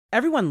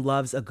Everyone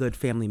loves a good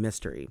family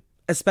mystery,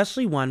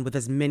 especially one with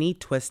as many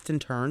twists and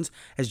turns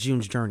as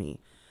June's journey.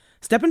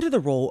 Step into the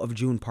role of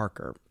June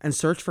Parker and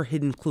search for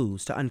hidden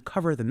clues to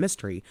uncover the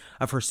mystery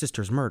of her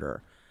sister's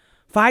murder.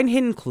 Find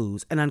hidden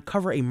clues and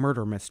uncover a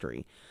murder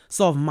mystery.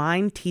 Solve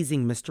mind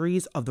teasing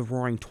mysteries of the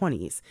Roaring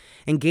Twenties.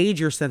 Engage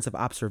your sense of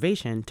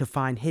observation to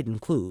find hidden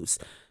clues.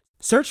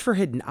 Search for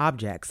hidden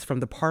objects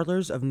from the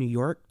parlors of New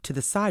York to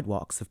the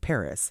sidewalks of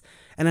Paris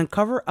and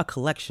uncover a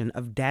collection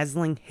of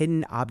dazzling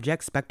hidden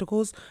object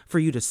spectacles for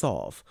you to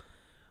solve.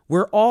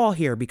 We're all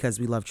here because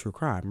we love true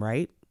crime,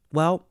 right?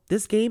 Well,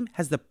 this game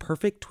has the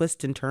perfect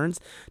twists and turns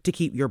to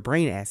keep your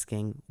brain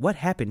asking, what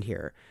happened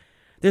here?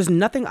 There's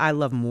nothing I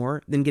love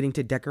more than getting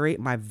to decorate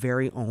my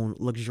very own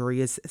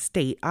luxurious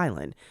state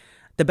island.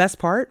 The best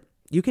part?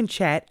 You can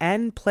chat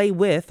and play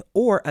with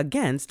or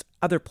against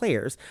other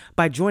players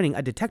by joining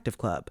a detective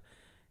club.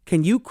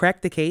 Can you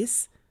crack the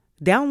case?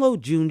 Download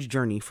June's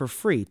Journey for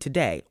free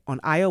today on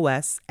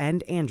iOS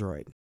and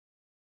Android.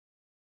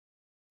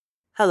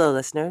 Hello,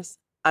 listeners.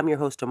 I'm your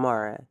host,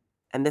 Amara,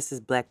 and this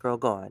is Black Girl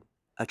Gone,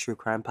 a true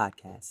crime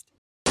podcast.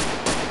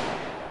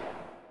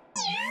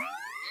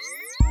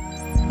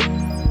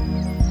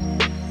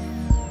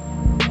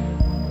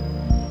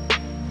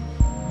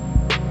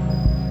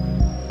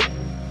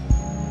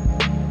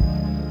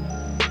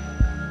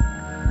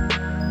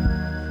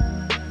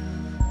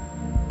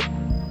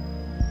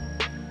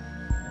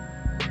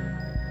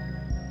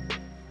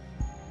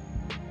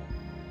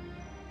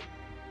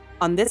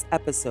 On this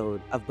episode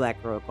of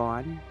Black Girl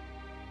Gone,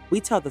 we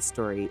tell the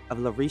story of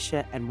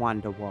Laresha and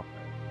Wanda Walker,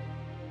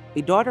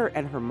 a daughter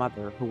and her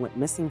mother who went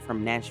missing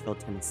from Nashville,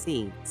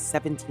 Tennessee,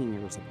 17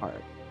 years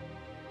apart.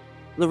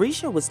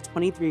 Laresha was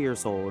 23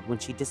 years old when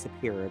she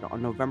disappeared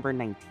on November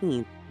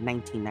 19,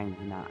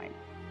 1999.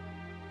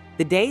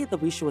 The day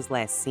Laresha was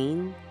last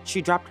seen,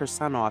 she dropped her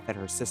son off at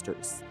her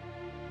sister's.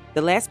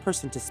 The last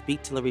person to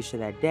speak to Laresha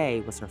that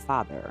day was her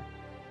father,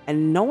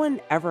 and no one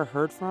ever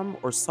heard from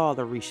or saw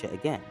Laresha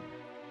again.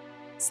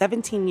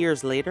 17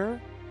 years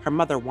later, her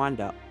mother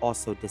Wanda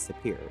also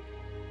disappeared.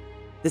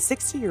 The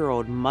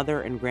 60-year-old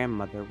mother and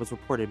grandmother was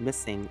reported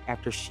missing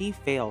after she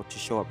failed to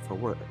show up for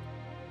work.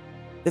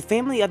 The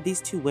family of these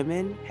two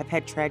women have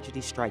had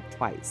tragedy strike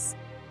twice,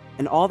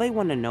 and all they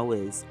want to know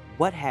is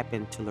what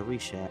happened to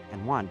Laresha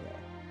and Wanda,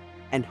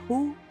 and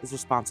who is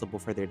responsible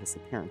for their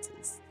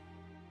disappearances.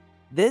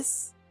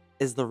 This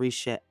is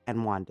Laresha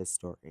and Wanda's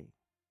story.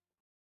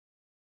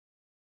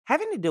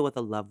 Having to deal with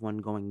a loved one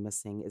going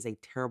missing is a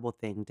terrible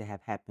thing to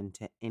have happen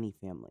to any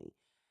family.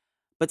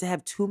 But to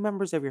have two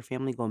members of your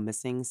family go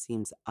missing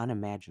seems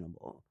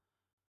unimaginable.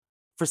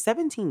 For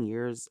 17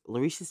 years,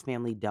 Laresha's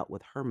family dealt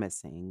with her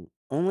missing,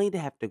 only to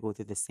have to go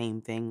through the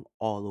same thing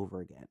all over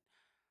again.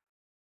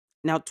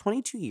 Now,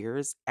 22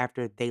 years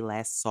after they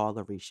last saw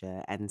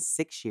Laresha and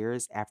 6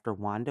 years after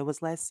Wanda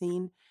was last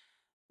seen,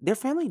 their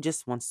family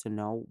just wants to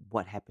know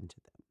what happened to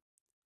them.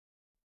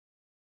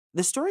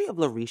 The story of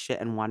Laresha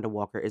and Wanda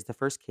Walker is the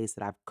first case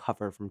that I've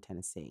covered from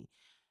Tennessee.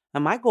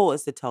 And my goal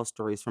is to tell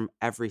stories from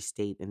every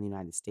state in the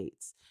United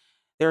States.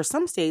 There are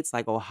some states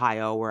like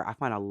Ohio where I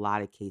find a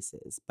lot of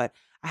cases, but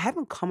I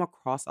haven't come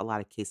across a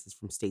lot of cases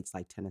from states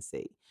like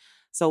Tennessee.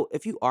 So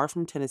if you are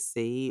from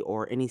Tennessee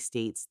or any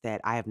states that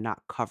I have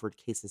not covered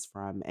cases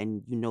from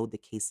and you know the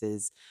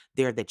cases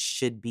there that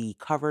should be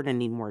covered and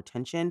need more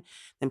attention,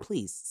 then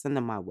please send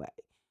them my way.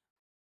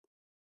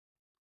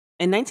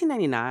 In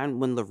 1999,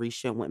 when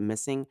Laresha went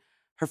missing,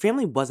 her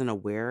family wasn't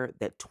aware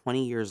that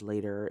 20 years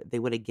later, they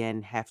would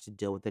again have to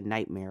deal with the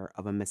nightmare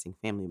of a missing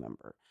family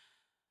member.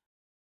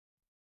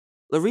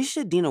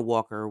 Laresha Dina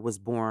Walker was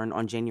born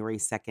on January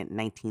 2nd,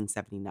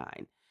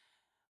 1979.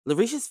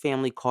 Laresha's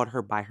family called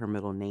her by her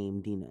middle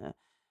name, Dina.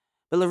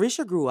 But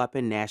Laresha grew up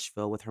in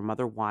Nashville with her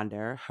mother,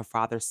 Wanda, her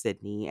father,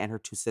 Sydney, and her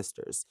two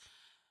sisters.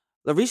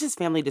 Laresha's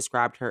family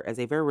described her as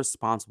a very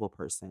responsible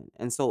person,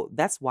 and so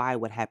that's why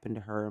what happened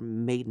to her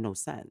made no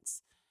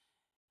sense.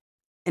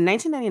 In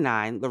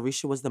 1999,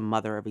 Laresha was the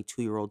mother of a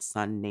 2-year-old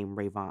son named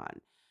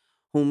Rayvon,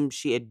 whom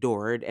she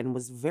adored and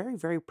was very,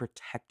 very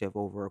protective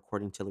over,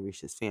 according to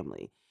Laresha's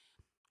family.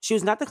 She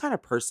was not the kind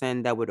of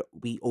person that would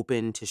be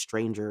open to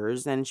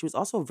strangers, and she was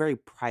also very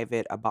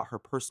private about her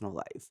personal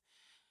life.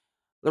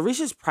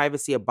 Laresha's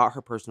privacy about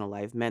her personal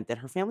life meant that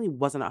her family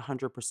wasn't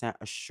 100%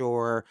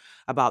 sure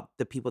about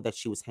the people that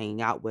she was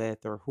hanging out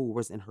with or who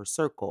was in her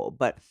circle,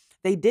 but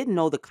they did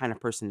know the kind of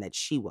person that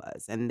she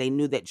was, and they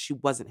knew that she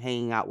wasn't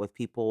hanging out with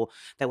people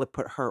that would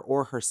put her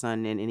or her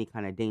son in any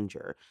kind of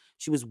danger.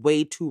 She was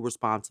way too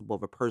responsible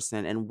of a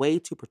person and way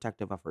too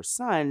protective of her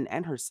son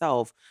and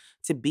herself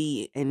to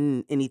be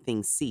in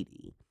anything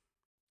seedy.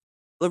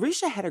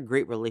 Laresha had a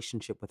great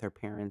relationship with her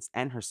parents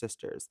and her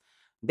sisters.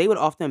 They would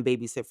often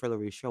babysit for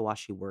Laresha while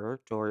she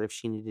worked or if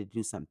she needed to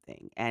do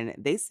something. And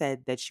they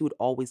said that she would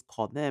always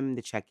call them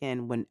to check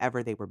in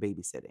whenever they were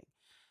babysitting.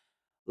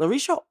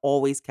 Laresha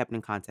always kept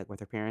in contact with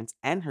her parents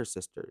and her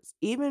sisters,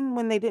 even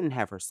when they didn't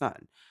have her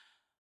son.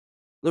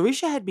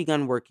 Laresha had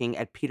begun working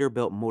at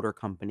Peterbilt Motor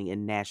Company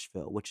in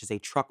Nashville, which is a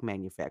truck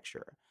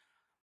manufacturer.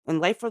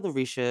 And life for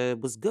Laresha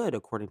was good,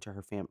 according to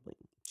her family.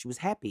 She was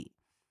happy.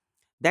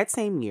 That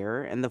same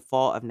year, in the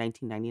fall of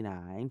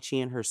 1999, she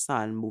and her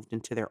son moved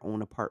into their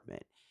own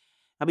apartment.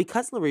 Now,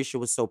 because Larisha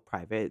was so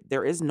private,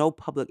 there is no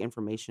public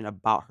information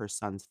about her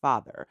son's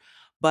father.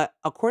 But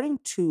according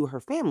to her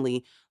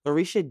family,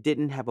 Larisha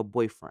didn't have a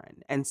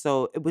boyfriend. And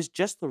so it was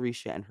just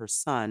Larisha and her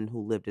son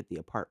who lived at the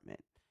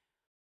apartment.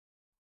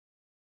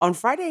 On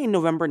Friday,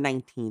 November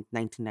 19th,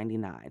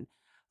 1999,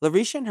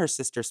 Larisha and her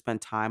sister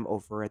spent time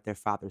over at their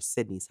father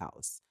Sydney's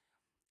house.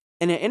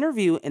 In an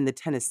interview in the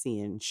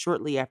Tennessean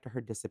shortly after her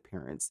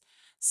disappearance,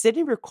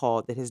 Sydney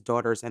recalled that his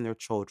daughters and their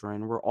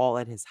children were all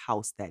at his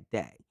house that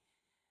day.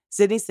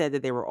 Sydney said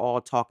that they were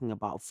all talking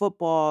about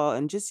football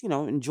and just,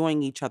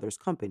 enjoying each other's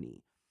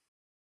company.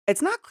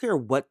 It's not clear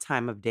what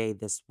time of day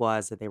this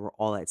was that they were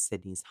all at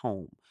Sydney's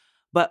home,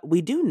 but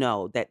we do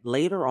know that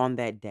later on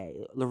that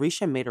day,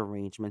 Larisha made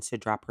arrangements to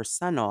drop her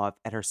son off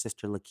at her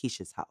sister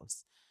Lakeisha's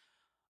house.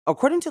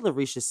 According to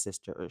Larisha's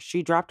sister,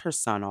 she dropped her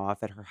son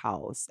off at her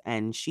house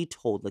and she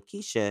told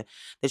Lakeisha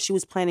that she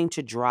was planning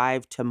to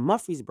drive to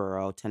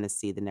Murfreesboro,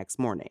 Tennessee the next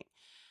morning.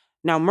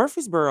 Now,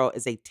 Murfreesboro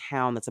is a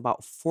town that's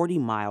about 40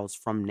 miles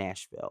from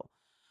Nashville.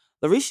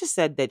 Larisha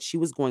said that she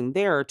was going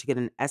there to get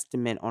an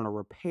estimate on a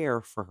repair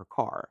for her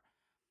car.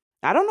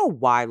 I don't know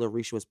why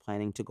Larisha was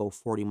planning to go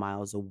 40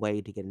 miles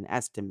away to get an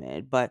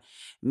estimate, but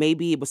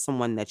maybe it was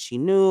someone that she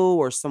knew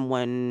or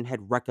someone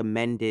had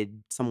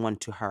recommended someone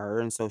to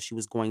her. And so she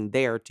was going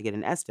there to get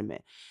an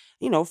estimate.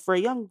 For a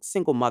young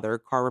single mother,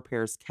 car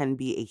repairs can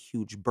be a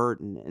huge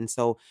burden. And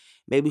so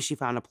maybe she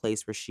found a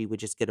place where she would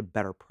just get a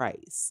better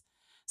price.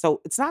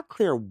 So it's not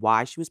clear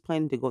why she was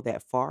planning to go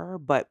that far,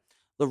 but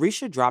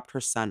Larisha dropped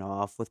her son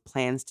off with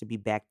plans to be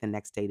back the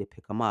next day to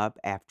pick him up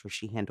after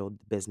she handled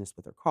the business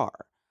with her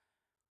car.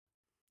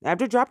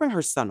 After dropping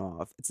her son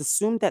off, it's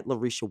assumed that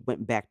Larisha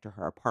went back to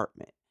her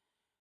apartment.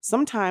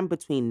 Sometime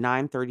between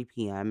 9:30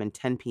 p.m. and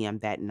 10 p.m.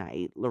 that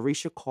night,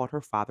 Larisha called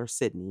her father,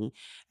 Sidney,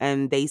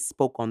 and they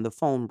spoke on the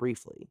phone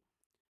briefly.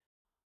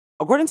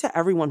 According to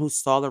everyone who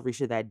saw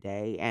Larisha that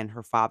day and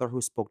her father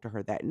who spoke to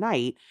her that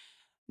night,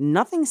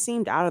 nothing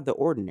seemed out of the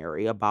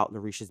ordinary about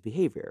Larisha's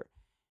behavior.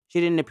 She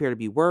didn't appear to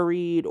be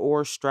worried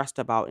or stressed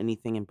about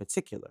anything in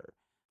particular.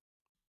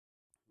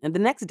 And the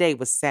next day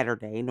was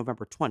Saturday,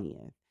 November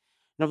 20th.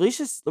 Now,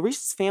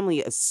 Larisha's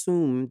family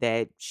assumed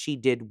that she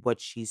did what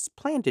she's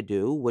planned to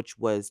do, which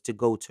was to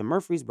go to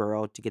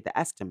Murfreesboro to get the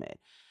estimate.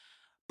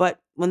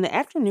 But when the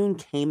afternoon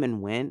came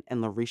and went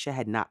and Larisha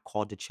had not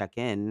called to check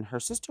in,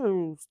 her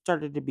sister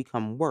started to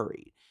become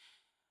worried.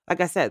 Like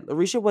I said,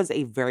 Larisha was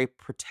a very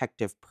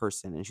protective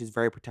person and she was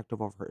very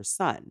protective over her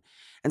son.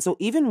 And so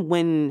even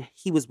when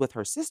he was with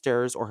her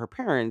sisters or her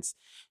parents,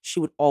 she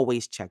would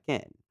always check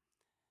in.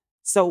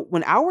 So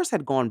when hours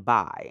had gone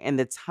by and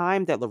the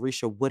time that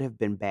Larisha would have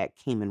been back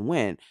came and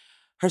went,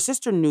 her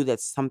sister knew that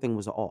something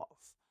was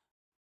off.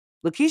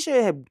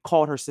 Lakeisha had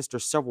called her sister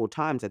several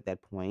times at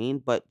that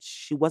point, but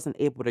she wasn't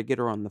able to get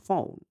her on the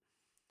phone.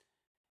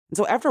 And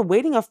so after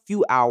waiting a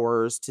few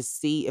hours to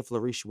see if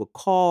Larisha would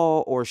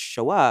call or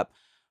show up,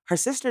 her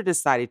sister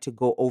decided to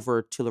go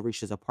over to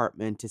Larisha's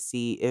apartment to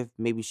see if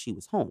maybe she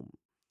was home.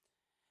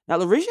 Now,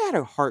 Larisha had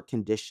a heart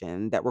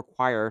condition that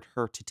required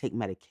her to take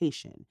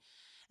medication.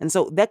 And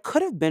so that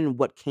could have been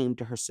what came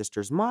to her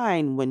sister's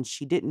mind when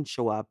she didn't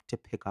show up to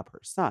pick up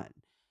her son.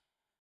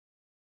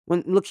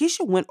 When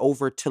Lakeisha went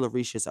over to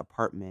Larisha's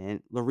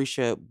apartment,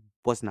 Larisha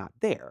was not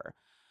there.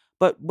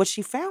 But what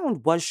she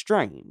found was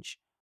strange.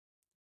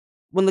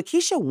 When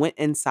Lakeisha went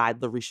inside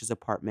Larisha's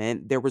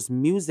apartment, there was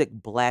music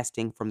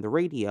blasting from the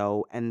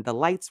radio and the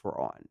lights were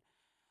on.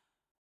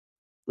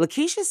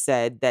 Lakeisha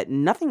said that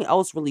nothing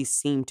else really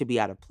seemed to be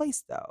out of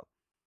place, though.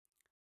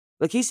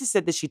 Lakeisha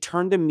said that she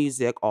turned the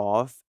music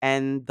off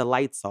and the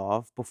lights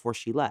off before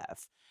she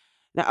left.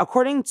 Now,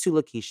 according to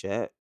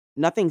Lakeisha,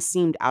 nothing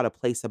seemed out of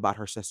place about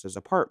her sister's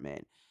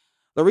apartment.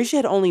 Larisha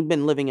had only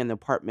been living in the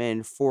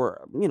apartment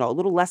for, a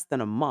little less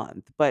than a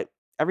month, but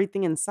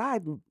everything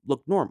inside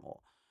looked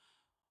normal.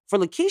 For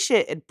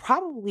Lakeisha, it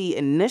probably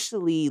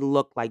initially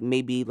looked like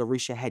maybe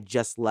Larisha had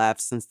just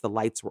left since the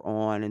lights were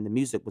on and the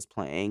music was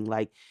playing,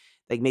 like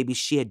maybe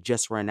she had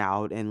just run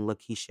out and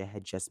Lakeisha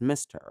had just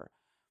missed her.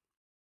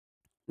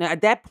 Now,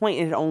 at that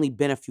point, it had only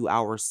been a few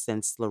hours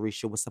since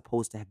Larisha was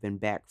supposed to have been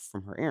back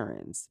from her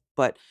errands.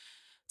 But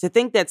to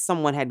think that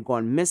someone had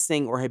gone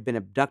missing or had been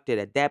abducted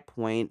at that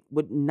point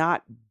would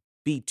not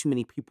be too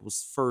many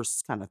people's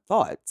first kind of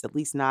thoughts, at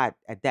least not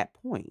at that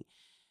point.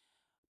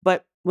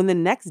 But when the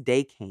next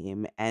day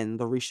came and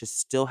Larisha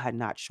still had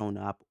not shown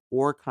up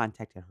or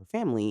contacted her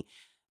family,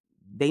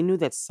 they knew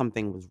that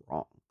something was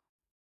wrong.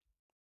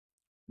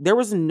 There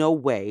was no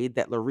way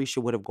that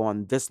Larisha would have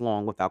gone this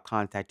long without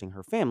contacting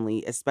her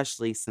family,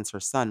 especially since her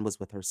son was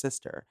with her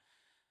sister,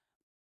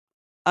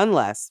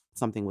 unless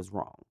something was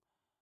wrong.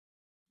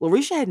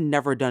 Larisha had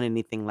never done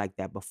anything like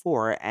that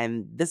before,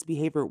 and this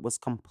behavior was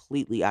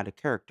completely out of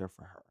character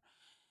for her.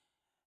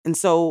 And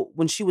so,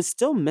 when she was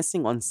still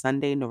missing on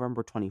Sunday,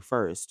 November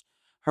 21st,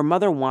 her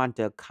mother,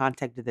 Wanda,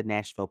 contacted the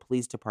Nashville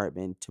Police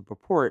Department to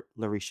report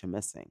Larisha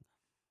missing.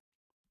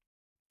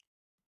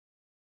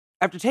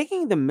 After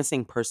taking the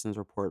missing persons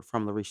report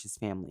from Larisha's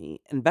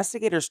family,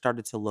 investigators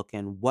started to look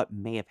in what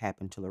may have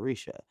happened to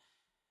Larisha.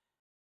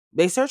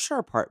 They searched her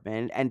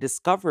apartment and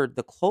discovered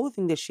the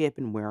clothing that she had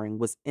been wearing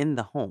was in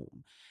the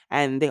home.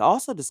 And they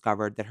also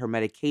discovered that her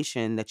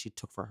medication that she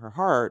took for her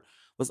heart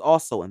was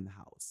also in the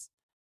house.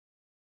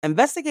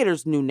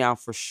 Investigators knew now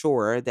for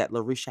sure that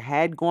Larisha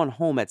had gone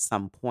home at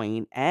some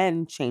point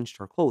and changed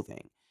her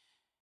clothing.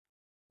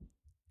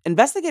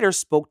 Investigators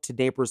spoke to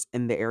neighbors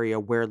in the area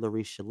where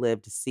Larisha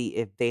lived to see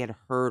if they had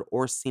heard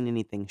or seen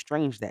anything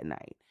strange that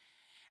night.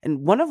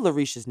 And one of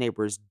Larisha's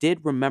neighbors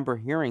did remember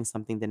hearing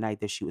something the night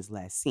that she was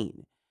last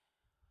seen.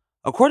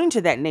 According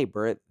to that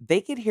neighbor, they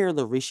could hear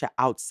Larisha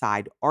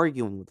outside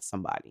arguing with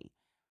somebody.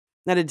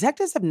 Now,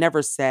 detectives have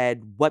never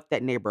said what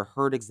that neighbor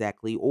heard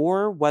exactly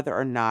or whether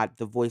or not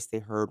the voice they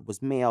heard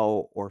was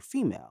male or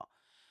female.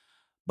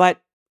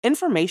 But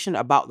information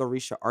about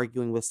Larisha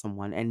arguing with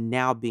someone and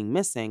now being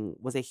missing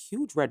was a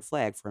huge red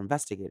flag for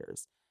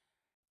investigators.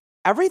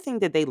 Everything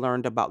that they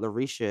learned about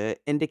Larisha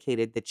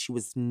indicated that she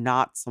was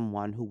not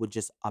someone who would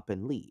just up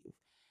and leave.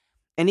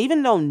 And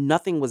even though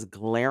nothing was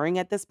glaring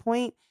at this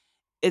point,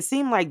 it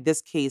seemed like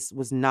this case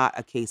was not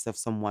a case of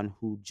someone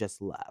who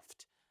just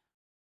left.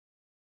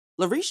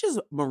 Larisha's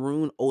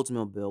maroon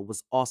Oldsmobile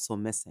was also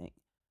missing.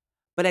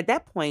 But at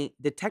that point,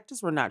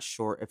 detectives were not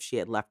sure if she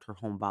had left her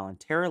home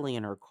voluntarily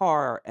in her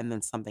car and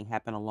then something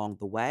happened along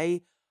the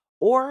way,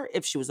 or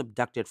if she was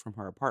abducted from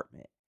her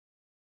apartment.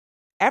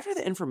 After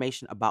the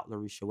information about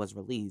Larisha was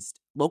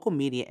released, local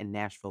media in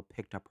Nashville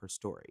picked up her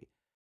story.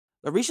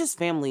 Larisha's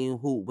family,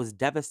 who was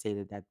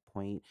devastated at that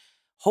point,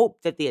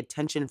 hoped that the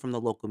attention from the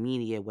local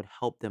media would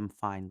help them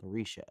find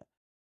Larisha.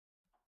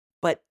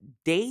 But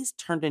days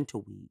turned into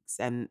weeks,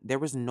 and there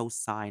was no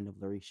sign of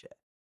Larisha.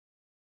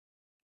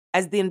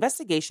 As the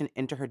investigation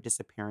into her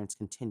disappearance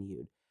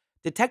continued,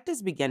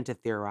 detectives began to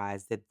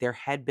theorize that there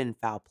had been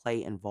foul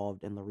play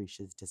involved in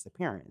Larisha's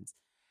disappearance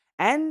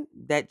and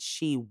that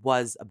she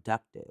was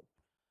abducted.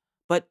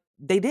 But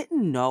they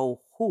didn't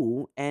know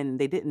who and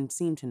they didn't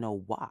seem to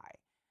know why.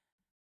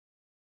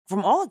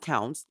 From all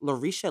accounts,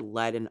 Larisha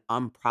led an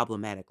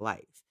unproblematic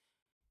life.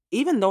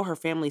 Even though her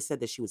family said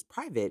that she was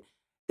private,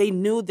 they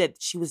knew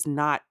that she was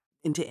not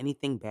into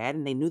anything bad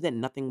and they knew that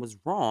nothing was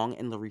wrong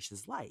in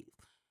Larisha's life.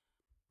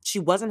 She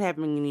wasn't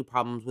having any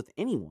problems with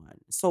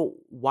anyone. So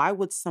why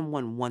would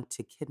someone want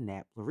to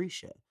kidnap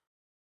Larisha?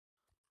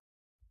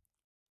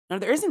 Now,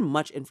 there isn't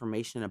much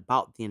information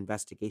about the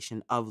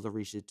investigation of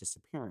Larisha's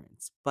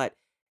disappearance, but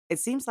it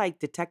seems like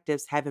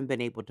detectives haven't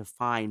been able to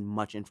find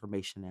much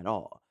information at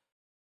all.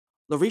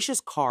 Larisha's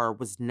car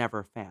was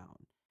never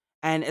found.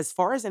 And as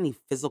far as any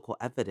physical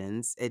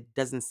evidence, it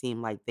doesn't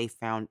seem like they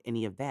found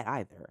any of that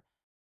either.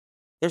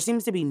 There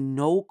seems to be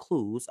no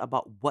clues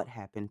about what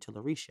happened to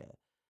Larisha.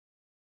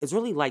 It's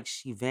really like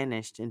she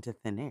vanished into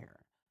thin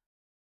air.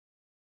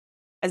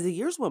 As the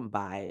years went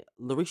by,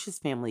 Larisha's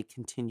family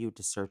continued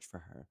to search for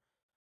her.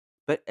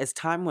 But as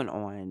time went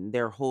on,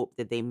 their hope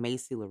that they may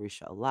see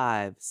Larisha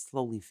alive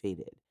slowly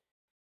faded.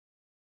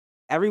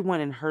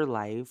 Everyone in her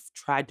life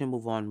tried to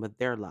move on with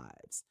their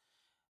lives.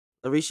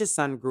 Larisha's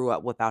son grew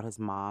up without his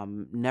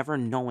mom, never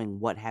knowing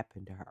what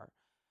happened to her.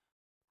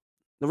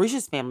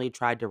 Larisha's family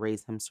tried to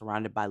raise him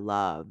surrounded by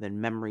love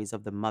and memories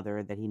of the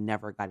mother that he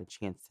never got a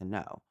chance to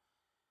know.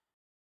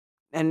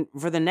 And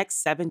for the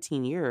next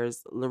 17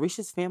 years,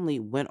 Larisha's family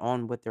went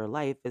on with their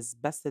life as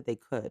best that they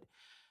could,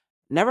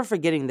 never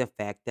forgetting the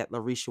fact that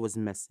Larisha was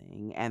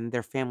missing and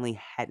their family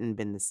hadn't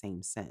been the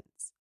same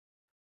since.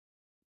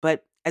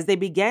 But as they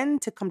began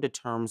to come to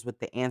terms with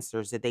the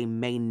answers that they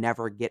may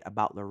never get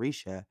about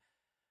Larisha,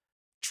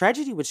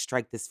 tragedy would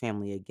strike this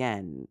family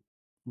again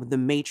when the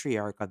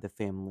matriarch of the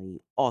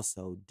family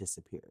also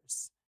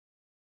disappears.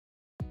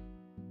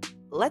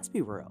 Let's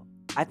be real.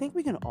 I think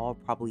we can all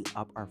probably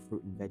up our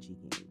fruit and veggie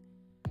game.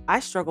 I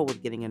struggle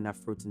with getting enough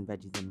fruits and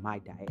veggies in my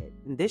diet,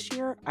 and this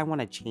year I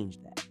want to change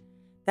that.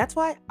 That's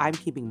why I'm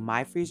keeping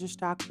my freezer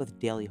stocked with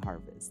Daily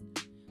Harvest.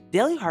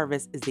 Daily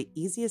Harvest is the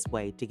easiest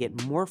way to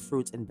get more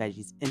fruits and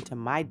veggies into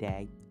my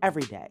day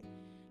every day.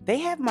 They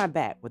have my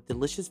back with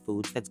delicious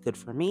foods that's good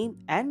for me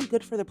and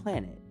good for the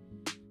planet.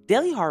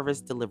 Daily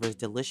Harvest delivers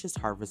delicious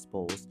harvest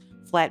bowls,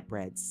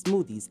 flatbreads,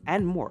 smoothies,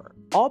 and more,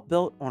 all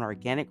built on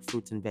organic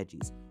fruits and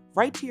veggies,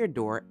 right to your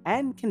door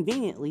and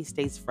conveniently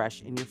stays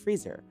fresh in your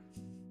freezer.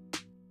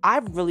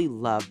 I've really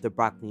loved the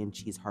broccoli and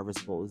cheese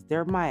harvest bowls.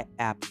 They're my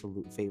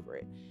absolute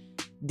favorite.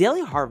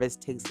 Daily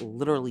Harvest takes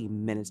literally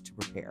minutes to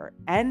prepare,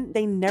 and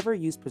they never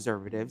use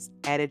preservatives,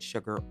 added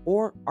sugar,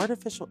 or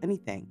artificial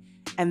anything,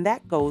 and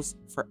that goes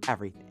for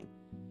everything.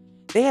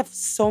 They have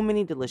so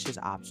many delicious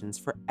options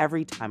for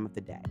every time of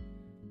the day.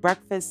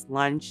 Breakfast,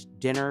 lunch,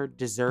 dinner,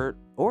 dessert,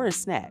 or a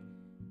snack.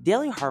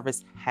 Daily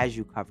Harvest has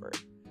you covered.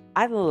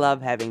 I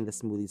love having the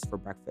smoothies for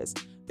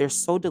breakfast. They're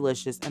so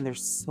delicious and they're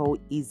so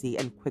easy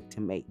and quick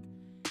to make.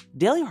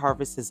 Daily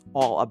Harvest is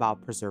all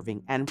about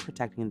preserving and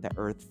protecting the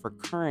earth for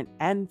current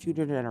and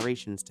future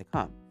generations to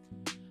come.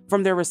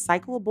 From their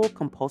recyclable,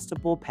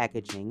 compostable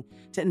packaging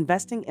to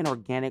investing in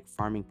organic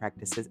farming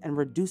practices and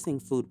reducing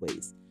food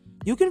waste,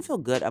 you can feel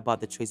good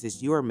about the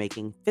choices you are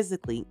making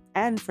physically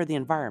and for the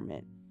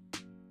environment.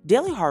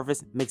 Daily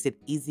Harvest makes it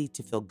easy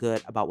to feel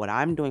good about what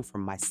I'm doing for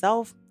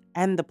myself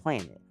and the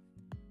planet.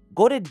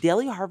 Go to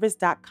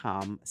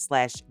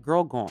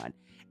dailyharvest.com/girlgone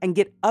and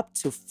get up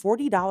to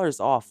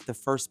 $40 off the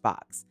first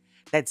box.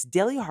 That's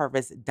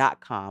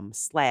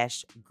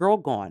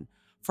dailyharvest.com/girlgone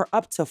for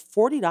up to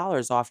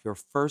 $40 off your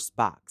first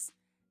box.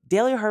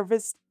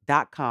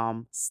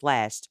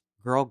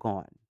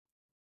 dailyharvest.com/girlgone.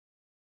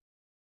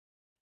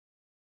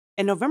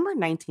 In November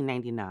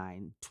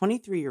 1999,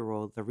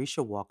 23-year-old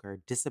Laresha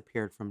Walker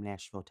disappeared from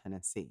Nashville,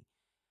 Tennessee.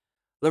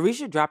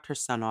 Laresha dropped her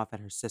son off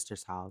at her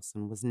sister's house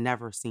and was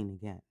never seen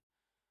again.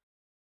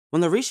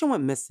 When Laresha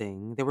went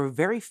missing, there were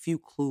very few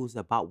clues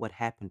about what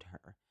happened to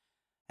her,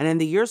 and in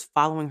the years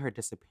following her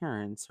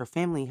disappearance, her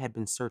family had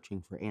been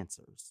searching for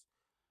answers.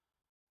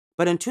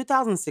 But in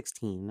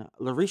 2016,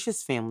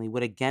 Laresha's family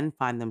would again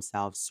find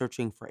themselves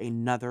searching for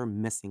another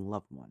missing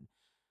loved one.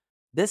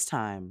 This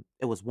time,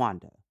 it was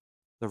Wanda,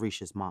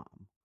 Laresha's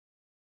mom.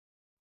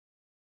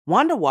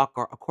 Wanda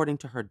Walker, according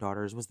to her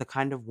daughters, was the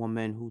kind of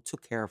woman who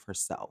took care of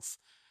herself.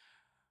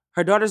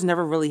 Her daughters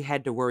never really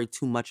had to worry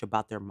too much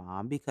about their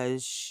mom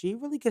because she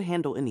really could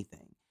handle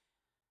anything.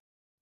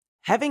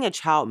 Having a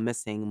child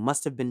missing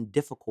must have been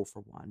difficult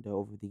for Wanda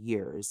over the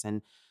years,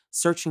 and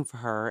searching for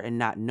her and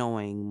not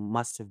knowing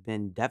must have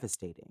been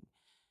devastating.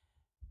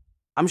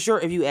 I'm sure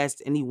if you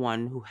asked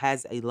anyone who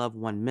has a loved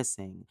one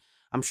missing,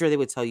 I'm sure they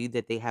would tell you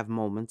that they have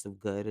moments of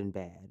good and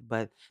bad,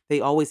 but they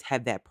always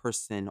have that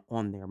person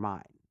on their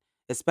mind,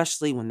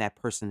 especially when that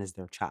person is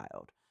their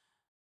child.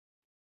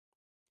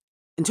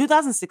 In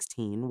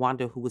 2016,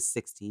 Wanda, who was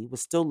 60,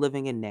 was still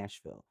living in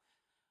Nashville.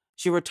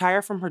 She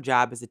retired from her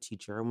job as a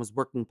teacher and was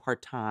working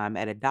part time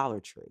at a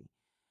Dollar Tree.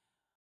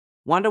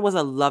 Wanda was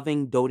a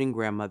loving, doting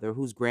grandmother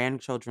whose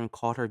grandchildren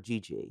called her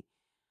Gigi.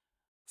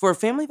 For a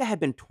family that had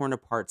been torn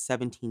apart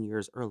 17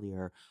 years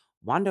earlier,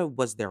 Wanda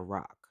was their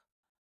rock.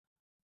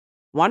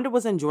 Wanda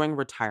was enjoying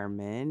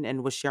retirement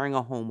and was sharing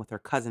a home with her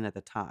cousin at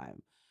the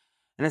time.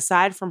 And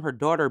aside from her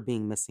daughter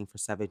being missing for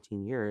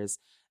 17 years,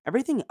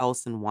 everything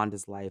else in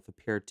Wanda's life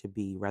appeared to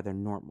be rather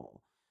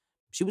normal.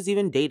 She was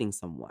even dating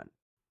someone.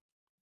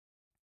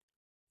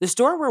 The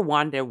store where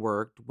Wanda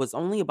worked was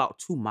only about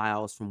 2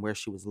 miles from where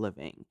she was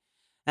living.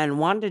 And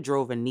Wanda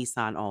drove a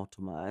Nissan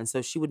Altima, and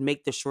so she would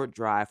make the short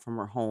drive from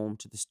her home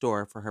to the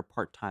store for her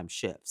part time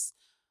shifts.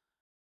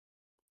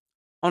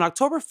 On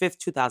October 5th,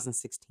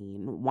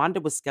 2016,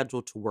 Wanda was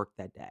scheduled to work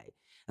that day,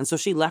 and so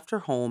she left her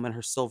home in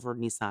her silver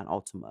Nissan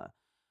Altima.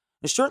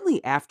 And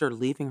shortly after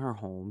leaving her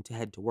home to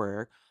head to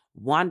work,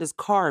 Wanda's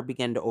car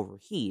began to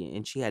overheat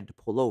and she had to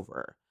pull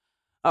over.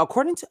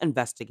 According to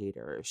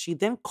investigators, she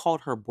then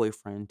called her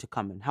boyfriend to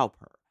come and help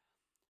her.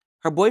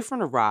 Her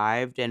boyfriend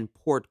arrived and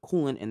poured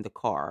coolant in the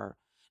car.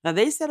 Now,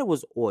 they said it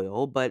was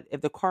oil, but if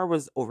the car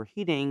was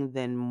overheating,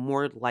 then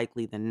more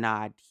likely than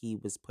not, he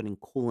was putting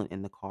coolant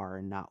in the car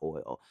and not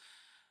oil.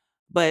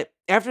 But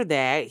after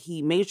that,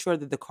 he made sure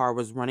that the car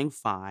was running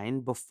fine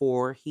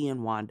before he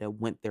and Wanda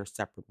went their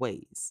separate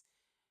ways.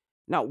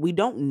 Now, we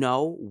don't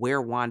know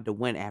where Wanda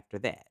went after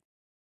that,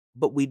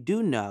 but we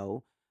do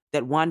know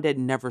that Wanda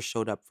never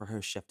showed up for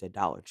her shift at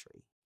Dollar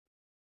Tree.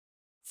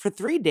 For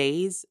 3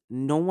 days,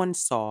 no one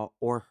saw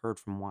or heard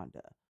from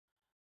Wanda.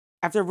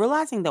 After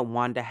realizing that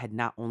Wanda had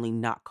not only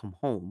not come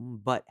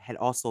home, but had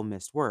also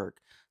missed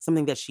work,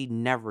 something that she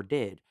never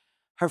did,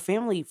 her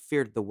family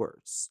feared the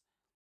worst.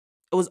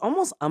 It was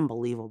almost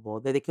unbelievable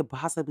that they could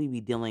possibly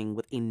be dealing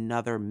with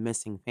another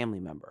missing family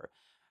member,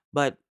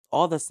 but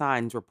all the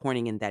signs were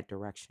pointing in that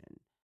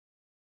direction.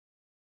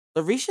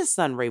 Larisha's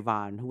son,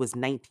 Rayvon, who was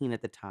 19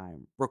 at the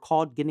time,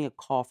 recalled getting a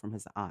call from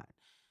his aunt.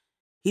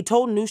 He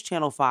told News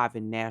Channel 5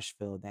 in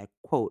Nashville that,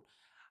 quote,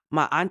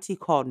 my auntie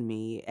called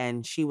me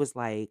and she was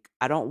like,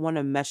 I don't want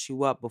to mess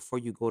you up before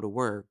you go to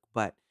work,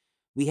 but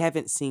we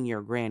haven't seen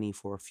your granny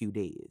for a few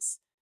days.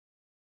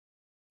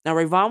 Now,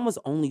 Rayvon was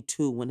only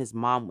 2 when his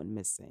mom went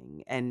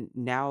missing, and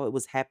now it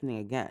was happening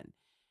again.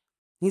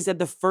 He said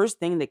the first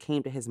thing that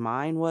came to his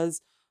mind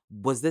was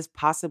this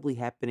possibly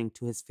happening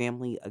to his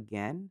family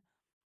again?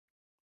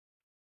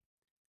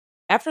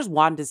 After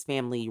Wanda's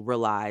family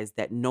realized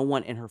that no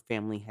one in her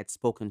family had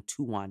spoken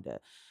to Wanda,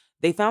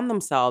 they found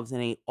themselves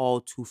in a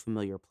all too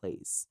familiar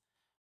place,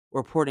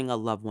 reporting a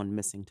loved one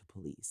missing to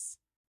police.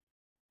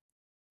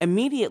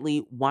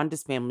 Immediately,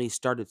 Wanda's family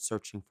started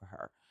searching for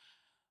her.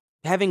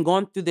 Having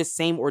gone through this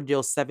same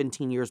ordeal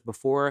 17 years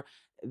before,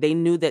 they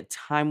knew that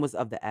time was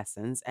of the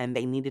essence and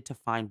they needed to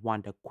find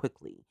Wanda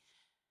quickly.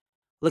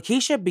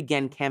 Lakeisha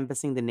began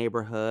canvassing the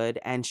neighborhood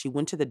and she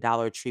went to the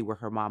Dollar Tree where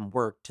her mom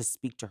worked to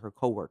speak to her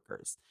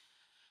coworkers.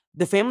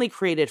 The family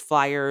created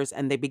flyers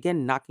and they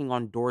began knocking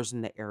on doors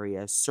in the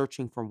area,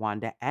 searching for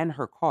Wanda and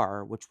her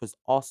car, which was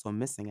also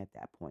missing at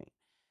that point.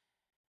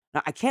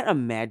 Now, I can't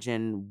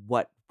imagine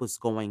what was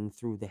going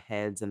through the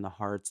heads and the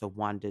hearts of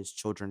Wanda's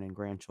children and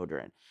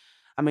grandchildren.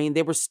 I mean,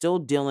 they were still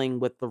dealing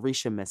with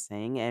Larisha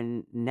missing,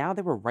 and now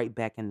they were right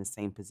back in the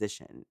same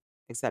position,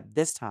 except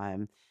this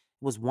time it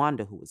was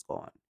Wanda who was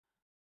gone.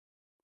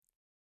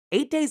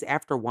 8 days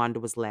after Wanda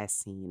was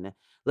last seen,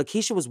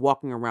 Lakeisha was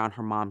walking around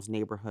her mom's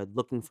neighborhood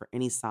looking for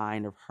any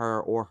sign of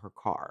her or her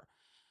car.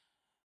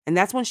 And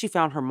that's when she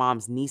found her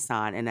mom's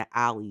Nissan in an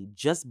alley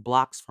just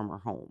blocks from her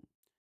home.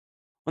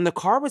 When the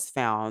car was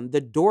found, the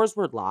doors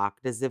were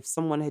locked as if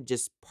someone had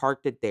just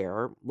parked it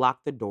there,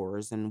 locked the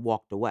doors, and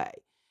walked away.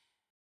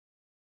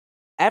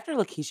 After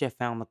Lakeisha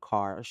found the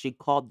car, she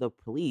called the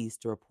police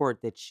to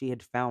report that she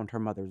had found her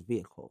mother's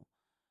vehicle.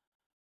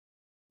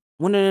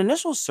 When an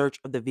initial search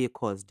of the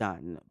vehicle is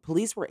done,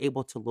 police were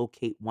able to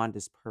locate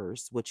Wanda's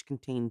purse, which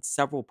contained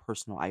several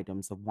personal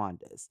items of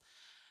Wanda's.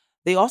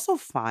 They also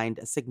find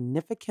a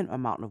significant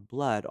amount of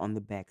blood on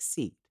the back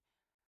seat.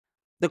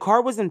 The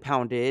car was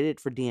impounded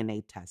for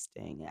DNA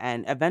testing,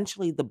 and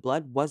eventually the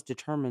blood was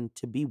determined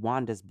to be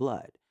Wanda's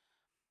blood.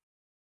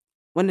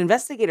 When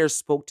investigators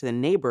spoke to the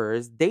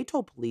neighbors, they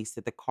told police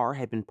that the car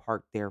had been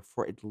parked there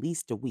for at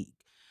least a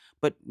week,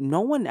 but no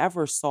one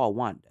ever saw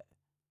Wanda.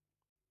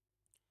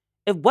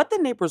 If what the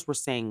neighbors were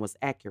saying was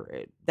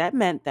accurate, that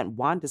meant that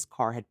Wanda's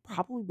car had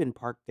probably been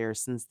parked there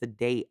since the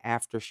day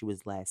after she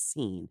was last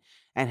seen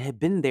and had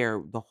been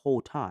there the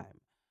whole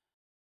time.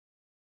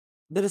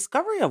 The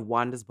discovery of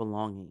Wanda's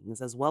belongings,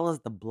 as well as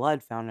the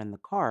blood found in the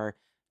car,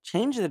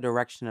 changed the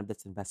direction of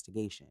this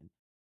investigation.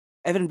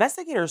 If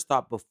investigators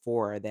thought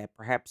before that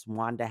perhaps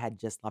Wanda had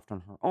just left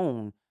on her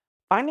own,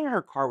 finding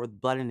her car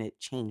with blood in it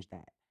changed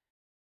that.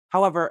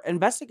 However,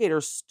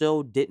 investigators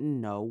still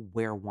didn't know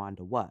where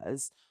Wanda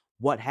was,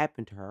 what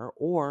happened to her,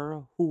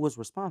 or who was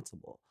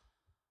responsible.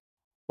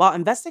 While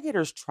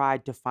investigators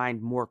tried to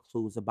find more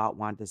clues about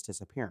Wanda's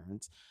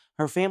disappearance,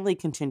 her family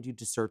continued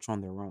to search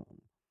on their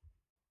own.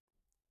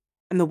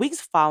 In the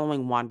weeks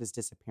following Wanda's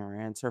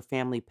disappearance, her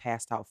family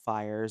passed out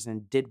flyers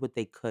and did what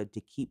they could to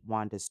keep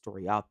Wanda's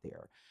story out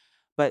there,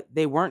 but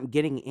they weren't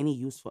getting any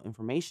useful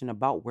information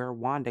about where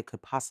Wanda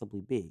could possibly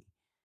be.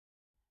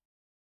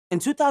 In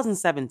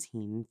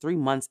 2017, 3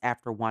 months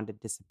after Wanda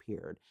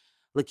disappeared,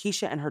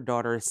 Lakeisha and her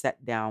daughter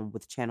sat down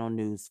with Channel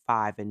News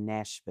 5 in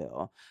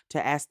Nashville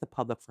to ask the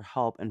public for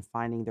help in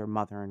finding their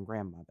mother and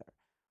grandmother.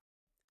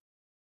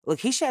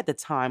 Lakeisha at the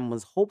time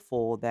was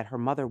hopeful that her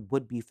mother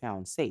would be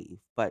found safe,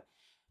 but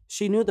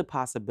she knew the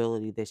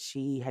possibility that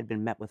she had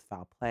been met with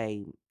foul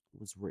play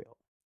was real.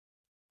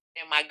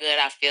 In my gut,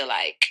 I feel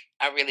like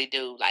I really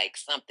do like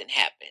something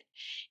happened.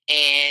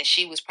 And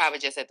she was probably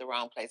just at the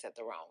wrong place at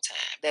the wrong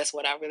time. That's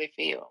what I really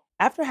feel.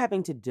 After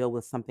having to deal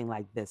with something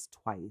like this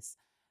twice,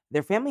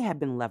 their family had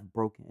been left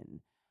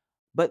broken,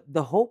 but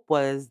the hope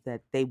was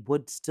that they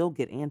would still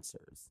get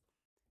answers.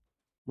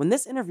 When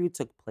this interview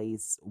took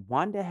place,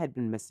 Wanda had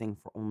been missing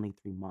for only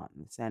 3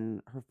 months,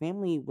 and her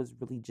family was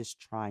really just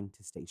trying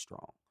to stay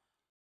strong.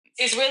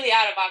 It's really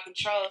out of our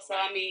control. So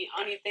I mean,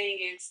 only thing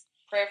is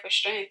prayer for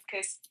strength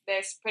because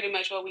that's pretty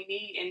much what we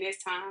need in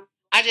this time.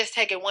 I just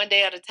take it one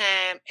day at a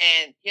time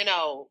and,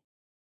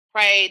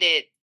 pray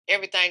that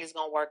everything is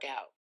going to work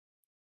out.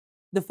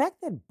 The fact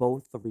that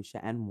both Larisha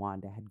and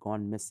Wanda had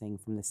gone missing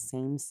from the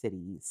same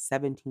city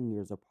 17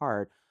 years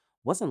apart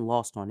wasn't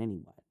lost on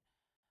anyone.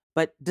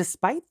 But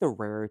despite the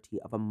rarity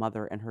of a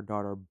mother and her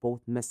daughter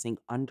both missing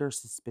under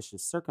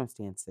suspicious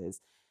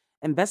circumstances,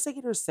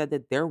 investigators said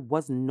that there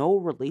was no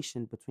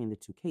relation between the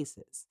two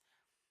cases.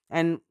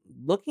 And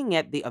looking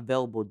at the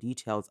available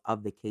details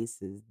of the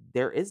cases,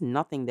 there is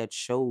nothing that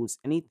shows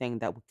anything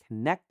that would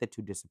connect the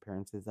two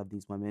disappearances of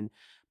these women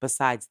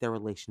besides their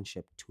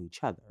relationship to each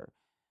other.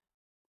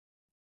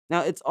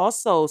 Now, it's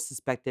also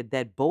suspected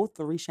that both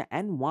Larisha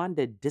and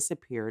Wanda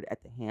disappeared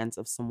at the hands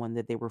of someone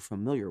that they were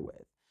familiar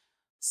with,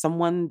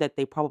 someone that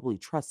they probably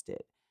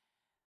trusted.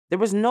 There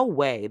was no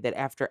way that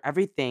after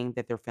everything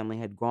that their family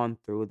had gone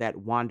through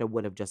that Wanda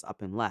would have just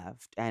up and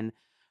left. And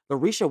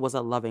Larisha was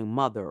a loving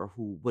mother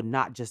who would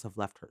not just have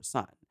left her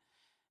son.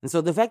 And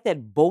so the fact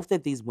that both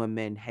of these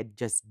women had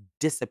just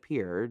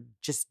disappeared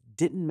just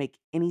didn't make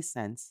any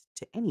sense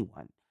to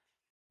anyone.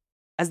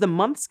 As the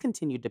months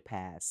continued to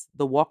pass,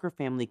 the Walker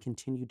family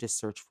continued to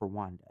search for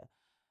Wanda.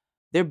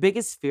 Their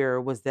biggest fear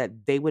was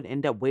that they would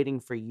end up waiting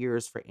for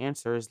years for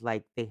answers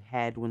like they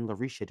had when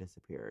Larisha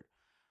disappeared.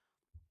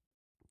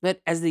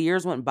 But as the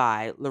years went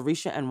by,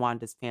 Larisha and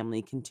Wanda's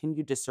family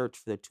continued to search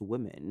for the two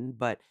women,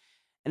 but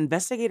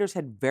investigators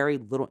had very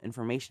little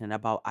information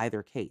about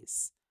either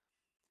case.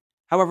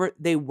 However,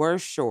 they were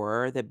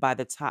sure that by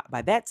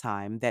that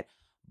time that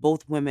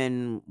both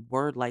women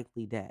were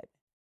likely dead.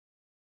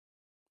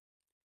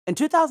 In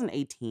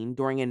 2018,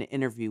 during an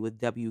interview with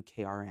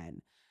WKRN,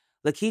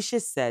 Lakeisha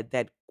said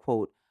that,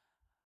 quote,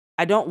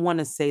 I don't want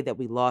to say that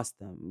we lost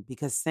them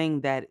because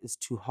saying that is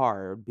too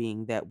hard,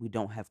 being that we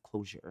don't have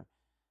closure.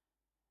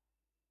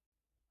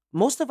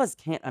 Most of us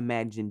can't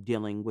imagine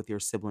dealing with your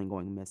sibling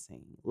going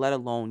missing, let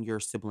alone your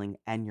sibling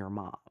and your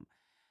mom.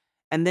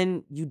 And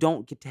then you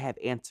don't get to have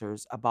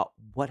answers about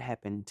what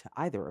happened to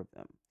either of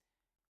them.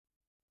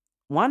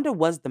 Wanda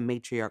was the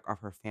matriarch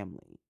of her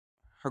family.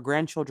 Her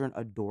grandchildren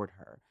adored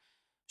her.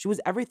 She was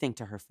everything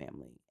to her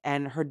family,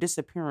 and her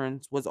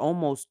disappearance was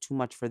almost too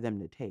much for them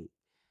to take.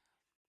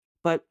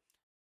 But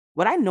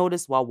what I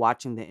noticed while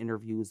watching the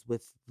interviews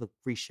with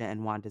Lucretia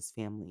and Wanda's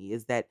family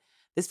is that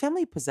This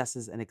family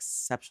possesses an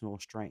exceptional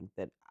strength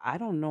that I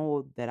don't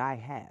know that I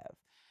have.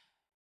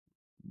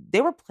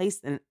 They were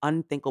placed in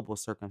unthinkable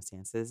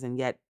circumstances, and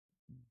yet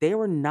they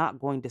were not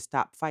going to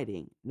stop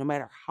fighting, no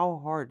matter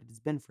how hard it has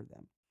been for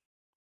them.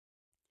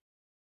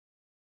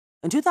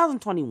 In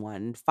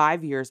 2021,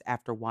 5 years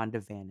after Wanda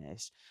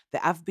vanished, the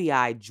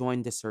FBI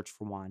joined the search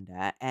for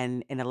Wanda,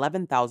 and an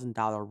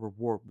 $11,000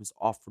 reward was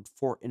offered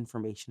for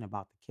information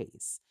about the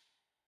case.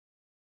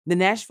 The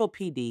Nashville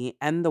PD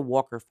and the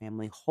Walker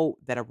family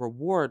hoped that a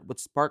reward would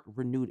spark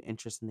renewed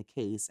interest in the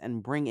case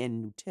and bring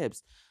in new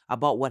tips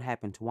about what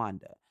happened to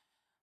Wanda.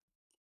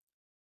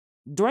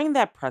 During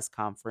that press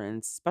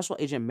conference, Special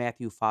Agent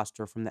Matthew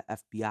Foster from the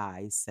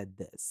FBI said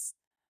this.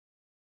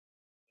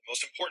 The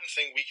most important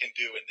thing we can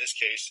do in this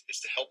case is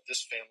to help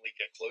this family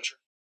get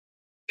closure,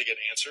 to get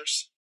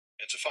answers,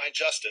 and to find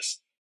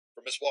justice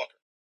for Ms.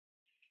 Walker.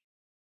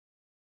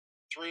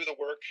 Through the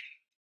work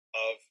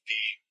of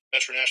the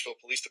Metro Nashville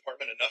Police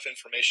Department, enough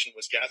information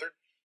was gathered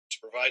to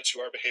provide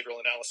to our behavioral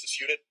analysis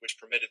unit, which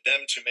permitted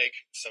them to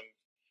make some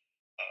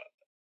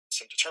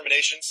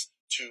determinations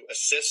to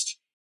assist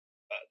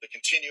the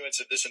continuance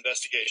of this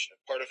investigation.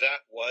 And part of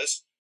that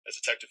was, as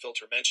Detective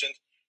Filter mentioned,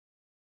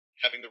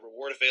 having the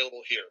reward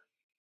available here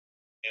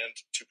and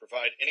to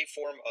provide any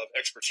form of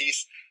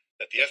expertise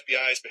that the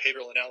FBI's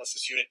behavioral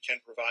analysis unit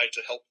can provide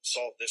to help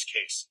solve this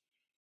case.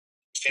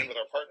 We stand with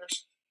our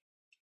partners.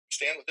 We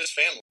stand with this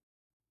family.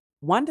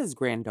 Wanda's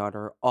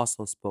granddaughter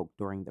also spoke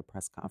during the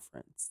press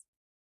conference.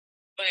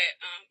 But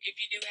if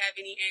you do have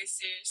any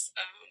answers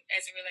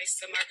as it relates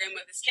to my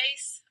grandmother's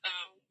case,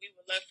 we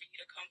would love for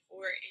you to come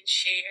forward and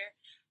share.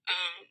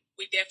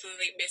 We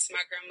definitely miss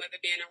my grandmother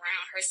being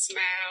around. Her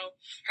smile,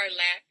 her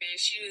laughing.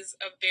 She was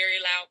a very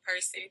loud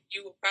person.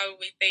 You would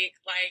probably think,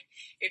 like,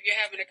 if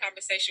you're having a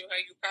conversation with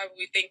her, you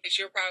probably think that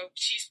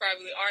she's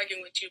probably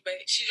arguing with you,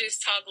 but she just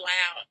talked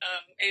loud.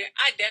 And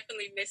I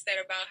definitely miss that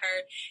about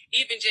her.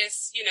 Even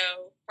just,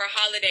 for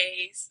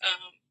holidays,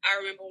 I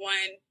remember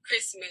one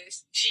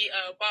Christmas, she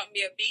bought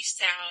me a beach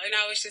towel, and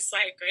I was just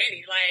like,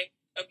 Granny, like,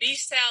 a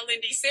beach towel in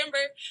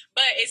December,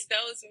 but it's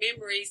those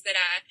memories that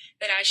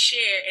I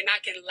share, and I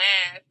can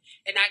laugh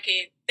and I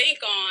can think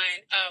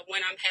on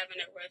when I'm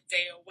having a rough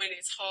day or when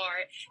it's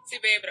hard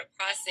to be able to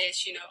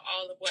process,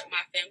 all of what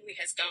my family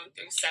has gone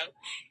through. So,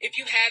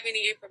 if you have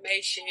any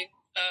information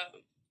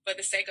for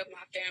the sake of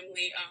my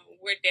family,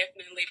 we're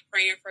definitely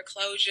praying for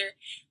closure.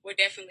 We're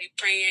definitely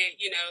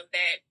praying,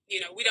 that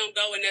we don't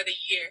go another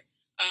year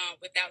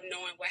without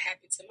knowing what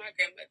happened to my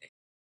grandmother.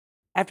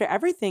 After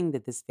everything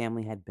that this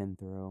family had been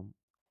through,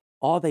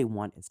 all they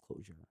want is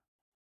closure.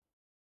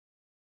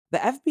 The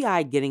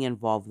FBI getting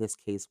involved in this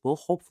case will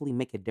hopefully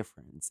make a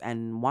difference,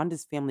 and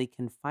Wanda's family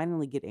can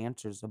finally get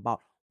answers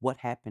about what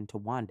happened to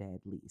Wanda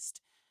at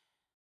least.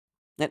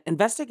 And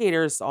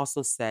investigators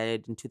also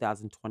said in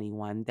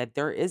 2021 that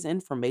there is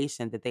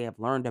information that they have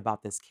learned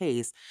about this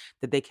case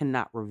that they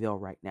cannot reveal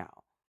right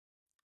now.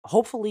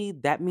 Hopefully,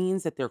 that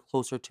means that they're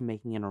closer to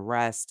making an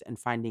arrest and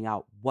finding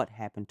out what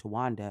happened to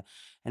Wanda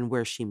and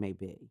where she may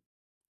be.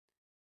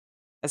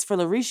 As for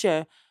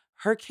Laresha,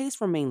 her case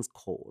remains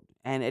cold,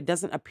 and it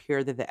doesn't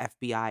appear that the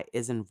FBI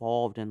is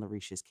involved in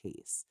Laresha's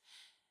case.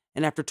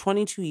 And after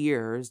 22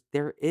 years,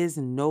 there is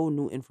no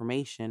new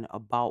information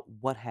about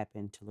what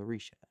happened to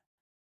Laresha.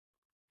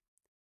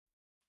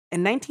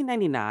 In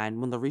 1999,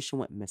 when Laresha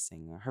went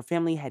missing, her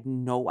family had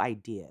no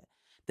idea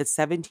that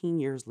 17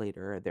 years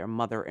later, their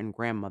mother and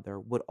grandmother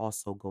would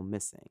also go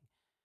missing.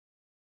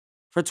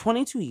 For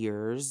 22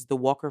 years, the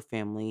Walker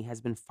family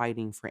has been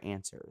fighting for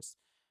answers.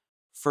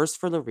 First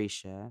for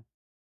Laresha,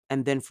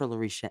 and then for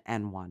Laresha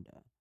and Wanda.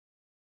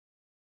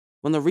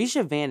 When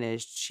Laresha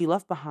vanished, she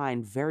left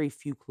behind very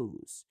few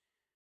clues.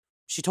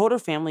 She told her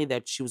family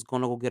that she was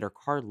going to go get her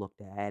car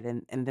looked at,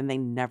 and then they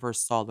never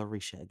saw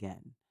Laresha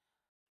again.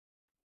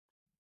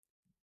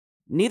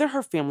 Neither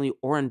her family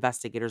or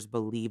investigators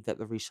believed that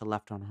Laresha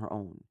left on her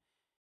own.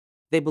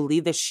 They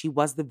believe that she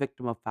was the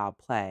victim of foul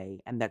play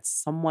and that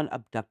someone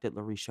abducted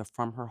Laresha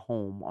from her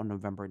home on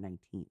November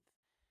 19th.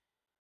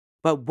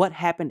 But what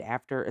happened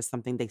after is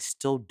something they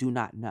still do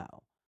not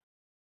know.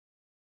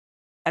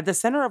 At the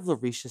center of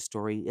Laresha's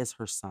story is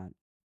her son.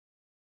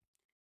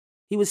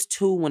 He was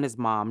 2 when his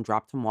mom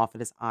dropped him off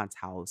at his aunt's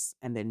house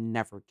and then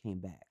never came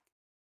back.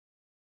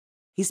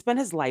 He spent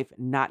his life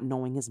not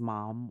knowing his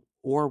mom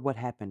or what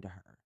happened to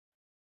her.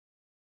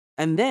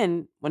 And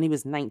then, when he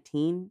was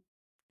 19,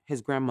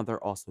 his grandmother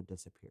also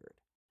disappeared.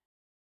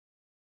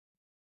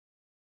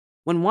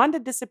 When Wanda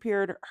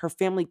disappeared, her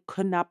family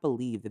could not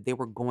believe that they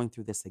were going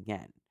through this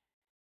again.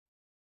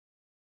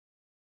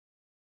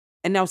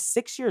 And now,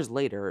 6 years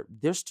later,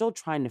 they're still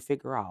trying to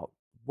figure out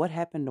what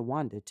happened to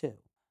Wanda, too.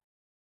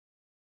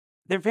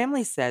 Their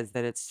family says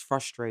that it's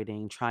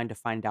frustrating trying to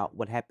find out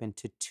what happened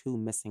to 2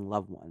 missing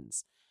loved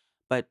ones,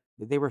 but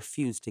they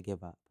refuse to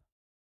give up.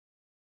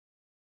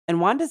 In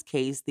Wanda's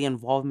case, the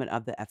involvement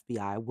of the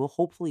FBI will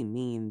hopefully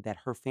mean that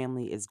her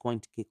family is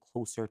going to get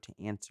closer to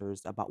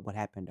answers about what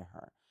happened to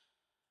her.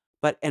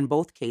 But in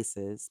both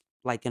cases,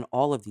 like in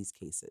all of these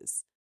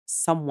cases,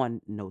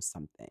 someone knows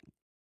something.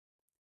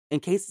 In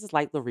cases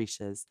like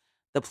Laresha's,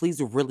 the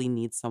police really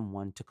need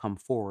someone to come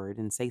forward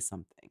and say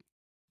something.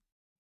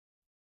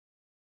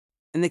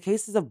 In the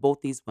cases of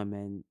both these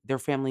women, their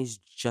families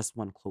just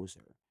want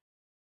closure.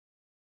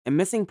 In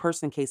missing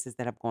person cases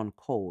that have gone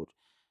cold,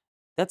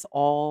 that's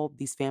all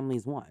these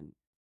families want: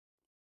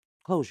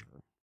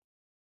 closure.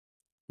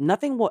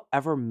 Nothing will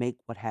ever make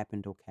what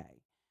happened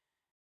okay.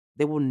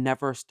 They will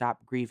never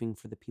stop grieving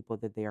for the people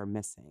that they are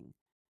missing,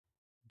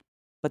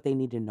 but they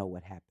need to know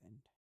what happened.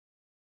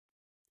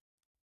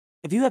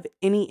 If you have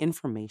any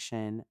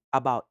information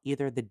about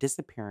either the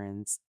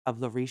disappearance of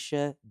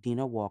Laresha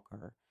Dina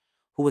Walker,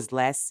 who was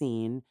last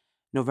seen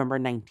November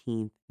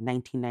 19th,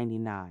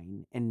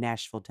 1999 in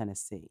Nashville,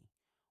 Tennessee,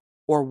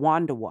 or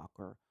Wanda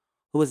Walker,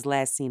 who was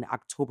last seen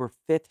October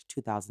 5th,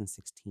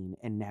 2016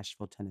 in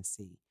Nashville,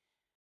 Tennessee,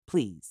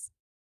 please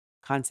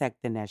contact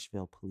the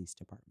Nashville Police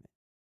Department.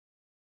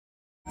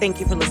 Thank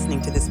you for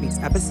listening to this week's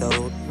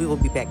episode. We will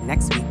be back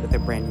next week with a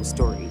brand new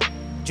story.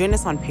 Join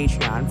us on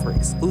Patreon for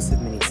exclusive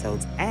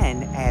minisodes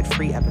and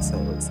ad-free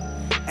episodes.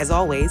 As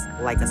always,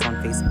 like us on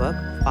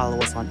Facebook, follow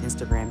us on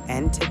Instagram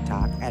and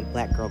TikTok at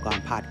Black Girl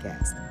Gone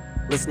Podcast.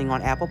 Listening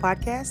on Apple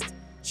Podcasts?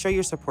 Show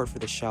your support for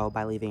the show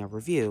by leaving a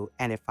review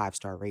and a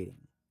 5-star rating.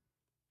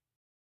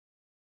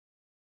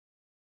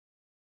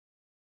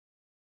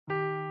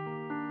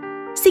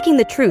 Seeking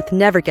the truth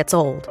never gets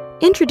old.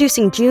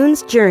 Introducing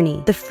June's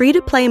Journey, the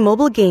free-to-play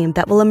mobile game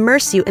that will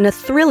immerse you in a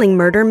thrilling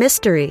murder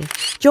mystery.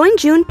 Join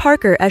June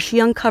Parker as she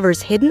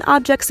uncovers hidden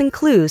objects and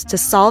clues to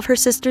solve her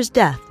sister's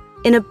death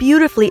in a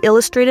beautifully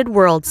illustrated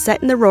world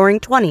set in the Roaring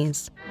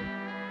 '20s.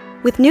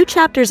 With new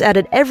chapters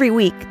added every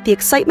week, the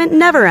excitement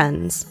never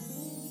ends.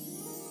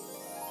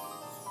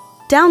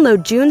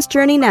 Download June's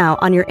Journey now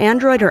on your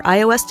Android or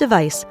iOS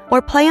device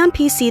or play on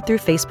PC through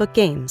Facebook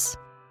Games.